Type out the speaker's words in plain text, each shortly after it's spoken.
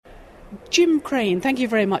Jim Krane, thank you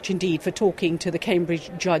very much indeed for talking to the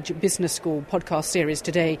Cambridge Judge Business School podcast series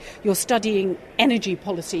today. You're studying energy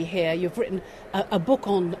policy here. You've written a book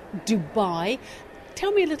on Dubai.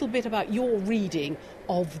 Tell me a little bit about your reading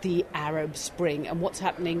of the Arab Spring and what's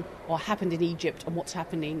happening or happened in Egypt and what's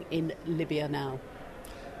happening in Libya now.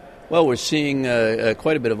 Well, we're seeing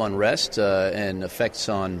quite a bit of unrest and effects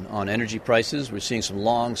on energy prices. We're seeing some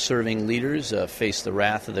long-serving leaders face the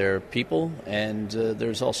wrath of their people, and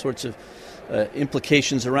there's all sorts of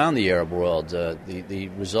implications around the Arab world.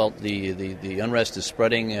 The unrest is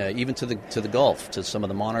spreading even to the Gulf, to some of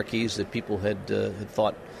the monarchies that people had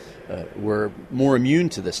thought were more immune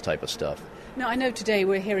to this type of stuff. Now, I know today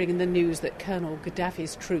we're hearing in the news that Colonel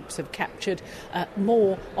Gaddafi's troops have captured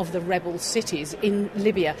more of the rebel cities in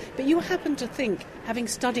Libya. But you happen to think, having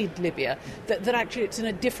studied Libya, that actually it's in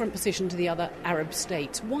a different position to the other Arab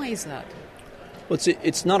states. Why is that? Well,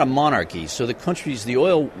 it's not a monarchy. So the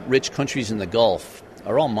oil-rich countries in the Gulf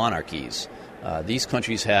are all monarchies. These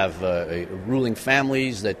countries have ruling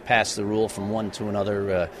families that pass the rule from one to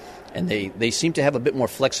another, and they seem to have a bit more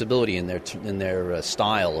flexibility in their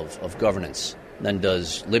style of governance than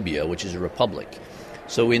does Libya, which is a republic.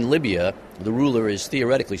 So in Libya, the ruler is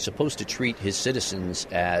theoretically supposed to treat his citizens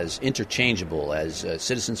as interchangeable, as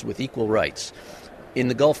citizens with equal rights. In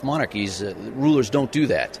the Gulf monarchies, rulers don't do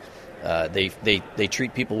that. They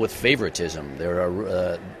treat people with favoritism. There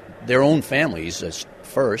are their own families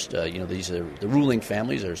first. These are the ruling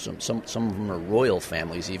families, or some of them are royal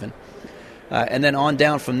families even. And then on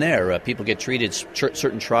down from there, people get treated.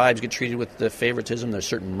 Certain tribes get treated with the favoritism. There's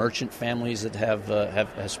certain merchant families that have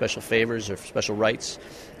special favors or special rights,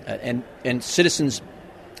 and citizens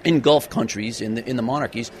in Gulf countries in the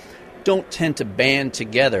monarchies don't tend to band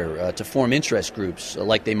together to form interest groups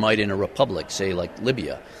like they might in a republic, say like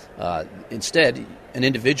Libya. Instead, an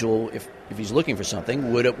individual, if he's looking for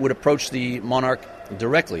something, would approach the monarch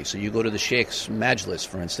directly. So you go to the Sheikh's Majlis,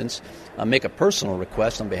 for instance, make a personal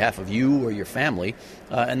request on behalf of you or your family,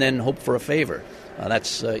 and then hope for a favor.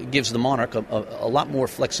 That gives the monarch a lot more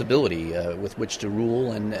flexibility with which to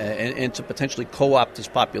rule and to potentially co-opt his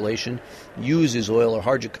population, use his oil or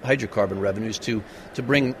hydrocarbon revenues to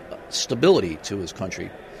bring stability to his country.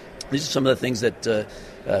 These are some of the things that the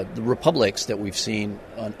republics that we've seen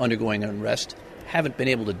undergoing unrest haven't been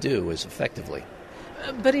able to do as effectively.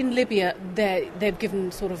 But in Libya, they've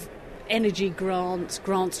given sort of energy grants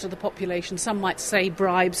to the population. Some might say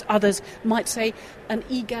bribes, others might say an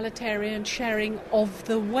egalitarian sharing of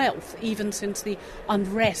the wealth. Even since the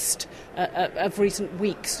unrest of recent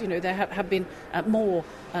weeks, there have been more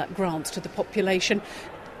grants to the population.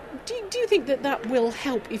 Do you think that will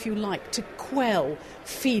help, if you like, to quell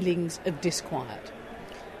feelings of disquiet?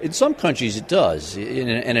 In some countries it does,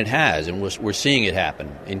 and it has, and we're seeing it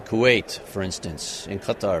happen. In Kuwait, for instance, in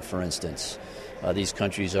Qatar, for instance, these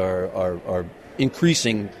countries are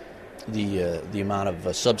increasing the amount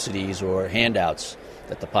of subsidies or handouts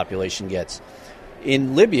that the population gets.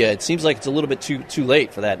 In Libya, it seems like it's a little bit too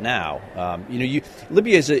late for that now.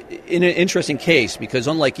 Libya is in an interesting case because,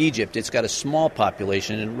 unlike Egypt, it's got a small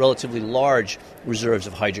population and relatively large reserves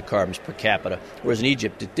of hydrocarbons per capita. Whereas in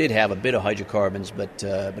Egypt, it did have a bit of hydrocarbons, but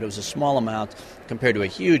it was a small amount compared to a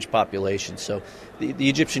huge population. So the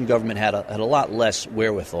Egyptian government had a lot less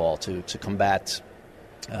wherewithal to combat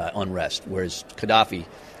unrest, whereas Gaddafi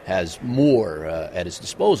has more at his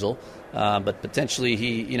disposal. But potentially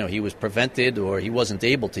he was prevented, or he wasn't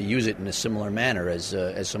able to use it in a similar manner as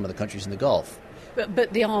some of the countries in the Gulf.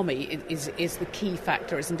 But the army is the key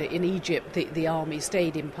factor, isn't it? In Egypt, the army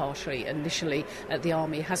stayed impartially initially. The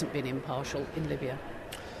army hasn't been impartial in Libya.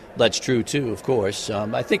 That's true too, of course.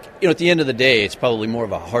 I think at the end of the day, it's probably more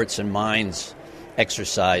of a hearts and minds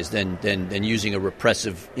exercise than using a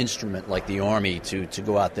repressive instrument like the army to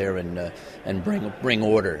go out there and bring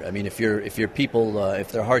order. I mean, if your people,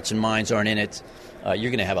 if their hearts and minds aren't in it,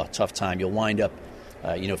 you're going to have a tough time. You'll wind up,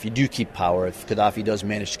 if you do keep power, if Gaddafi does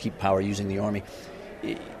manage to keep power using the army,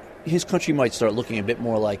 his country might start looking a bit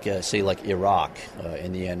more like, say, like Iraq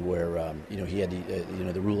in the end, where he had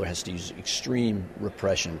the ruler has to use extreme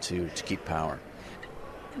repression to keep power.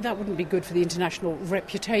 That wouldn't be good for the international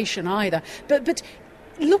reputation either. But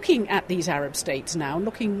looking at these Arab states now,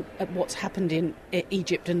 looking at what's happened in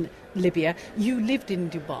Egypt and Libya, you lived in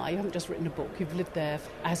Dubai, you haven't just written a book, you've lived there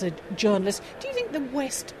as a journalist. Do you think the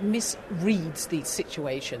West misreads these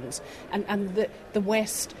situations and the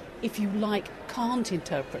West, if you like, can't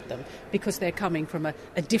interpret them because they're coming from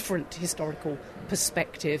a different historical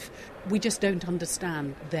perspective? We just don't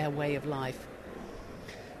understand their way of life.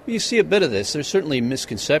 You see a bit of this. There's certainly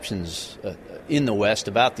misconceptions in the West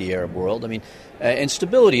about the Arab world. I mean, and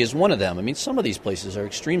stability is one of them. I mean, some of these places are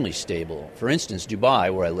extremely stable. For instance,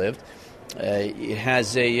 Dubai, where I lived, it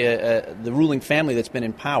has the ruling family that's been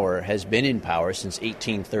in power has been in power since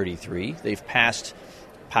 1833. They've passed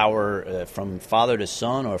power from father to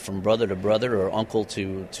son, or from brother to brother, or uncle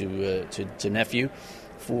to nephew,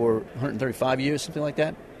 for 135 years, something like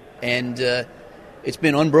that, and it's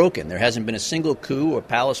been unbroken. There hasn't been a single coup or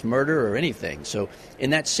palace murder or anything. So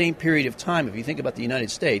in that same period of time, if you think about the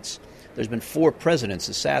United States, there's been 4 presidents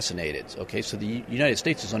assassinated. Okay, so the United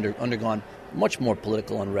States has undergone much more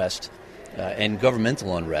political unrest and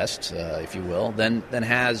governmental unrest, if you will, than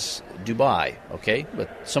has Dubai. Okay, but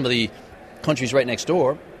some of the countries right next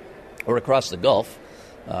door or across the Gulf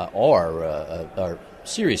are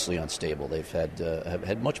seriously unstable. They've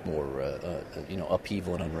had much more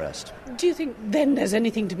upheaval and unrest. Do you think then there's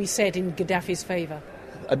anything to be said in Gaddafi's favour?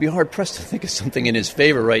 I'd be hard-pressed to think of something in his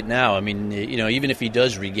favor right now. I mean, even if he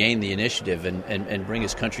does regain the initiative and bring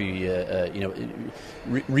his country,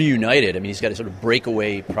 reunited. I mean, he's got a sort of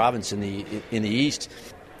breakaway province in the east.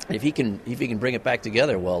 If he can bring it back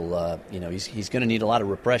together, well, he's going to need a lot of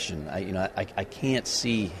repression. I can't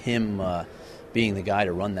see him being the guy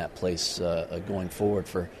to run that place going forward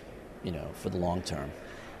for the long term.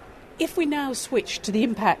 If we now switch to the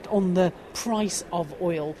impact on the price of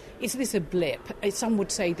oil, is this a blip? Some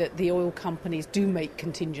would say that the oil companies do make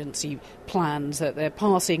contingency plans, that they're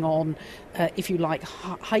passing on, if you like,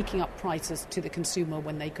 hiking up prices to the consumer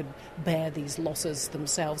when they could bear these losses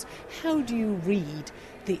themselves. How do you read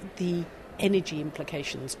the energy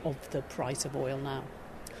implications of the price of oil now?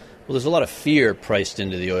 Well, there's a lot of fear priced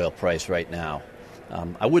into the oil price right now.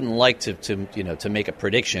 I wouldn't like to make a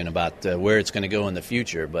prediction about where it's going to go in the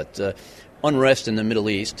future, but unrest in the Middle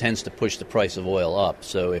East tends to push the price of oil up.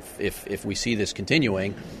 So if we see this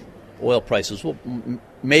continuing, oil prices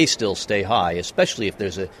may still stay high, especially if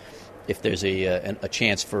there's a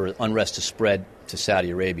chance for unrest to spread to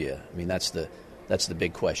Saudi Arabia. I mean, that's the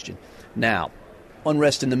big question. Now,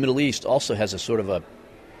 unrest in the Middle East also has a sort of a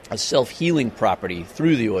self-healing property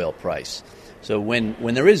through the oil price. So when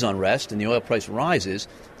there is unrest and the oil price rises,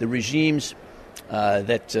 the regimes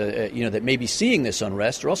that may be seeing this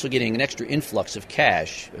unrest are also getting an extra influx of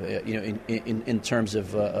cash, in terms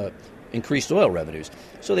of increased oil revenues.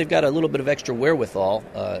 So they've got a little bit of extra wherewithal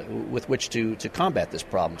with which to combat this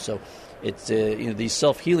problem. So it's these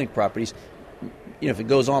self-healing properties, if it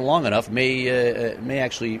goes on long enough, may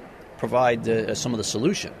actually provide some of the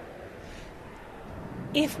solution.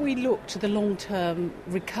 If we look to the long-term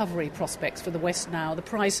recovery prospects for the West now, the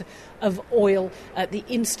price of oil, the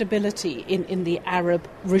instability in the Arab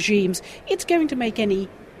regimes, it's going to make any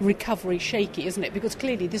recovery shaky, isn't it? Because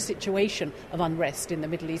clearly this situation of unrest in the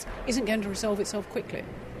Middle East isn't going to resolve itself quickly.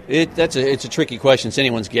 It's a tricky question. It's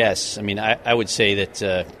anyone's guess. I mean, I would say that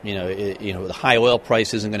the high oil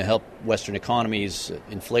price isn't going to help Western economies.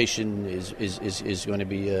 Inflation is going to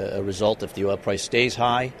be a result if the oil price stays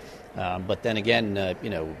high. But then again,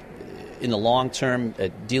 in the long term,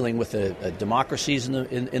 dealing with democracies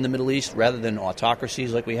in the Middle East rather than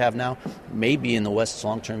autocracies like we have now may be in the West's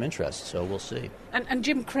long-term interest. So we'll see. And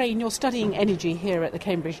Jim Krane, you're studying energy here at the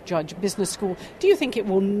Cambridge Judge Business School. Do you think it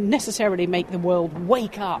will necessarily make the world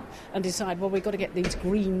wake up and decide, well, we've got to get these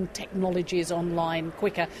green technologies online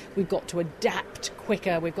quicker, we've got to adapt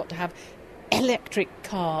quicker, we've got to have electric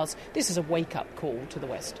cars? This is a wake-up call to the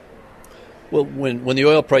West. Well, when the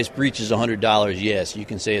oil price breaches $100, yes, you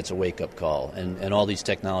can say it's a wake-up call, and all these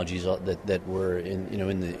technologies that were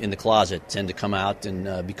in the closet tend to come out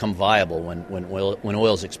and become viable when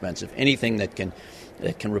oil's expensive. Anything that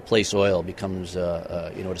can replace oil becomes at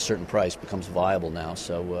a certain price becomes viable now.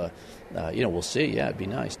 So we'll see. Yeah, it'd be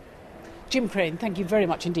nice. Jim Krane, thank you very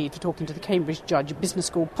much indeed for talking to the Cambridge Judge Business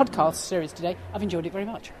School podcast series today. I've enjoyed it very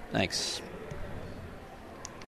much. Thanks.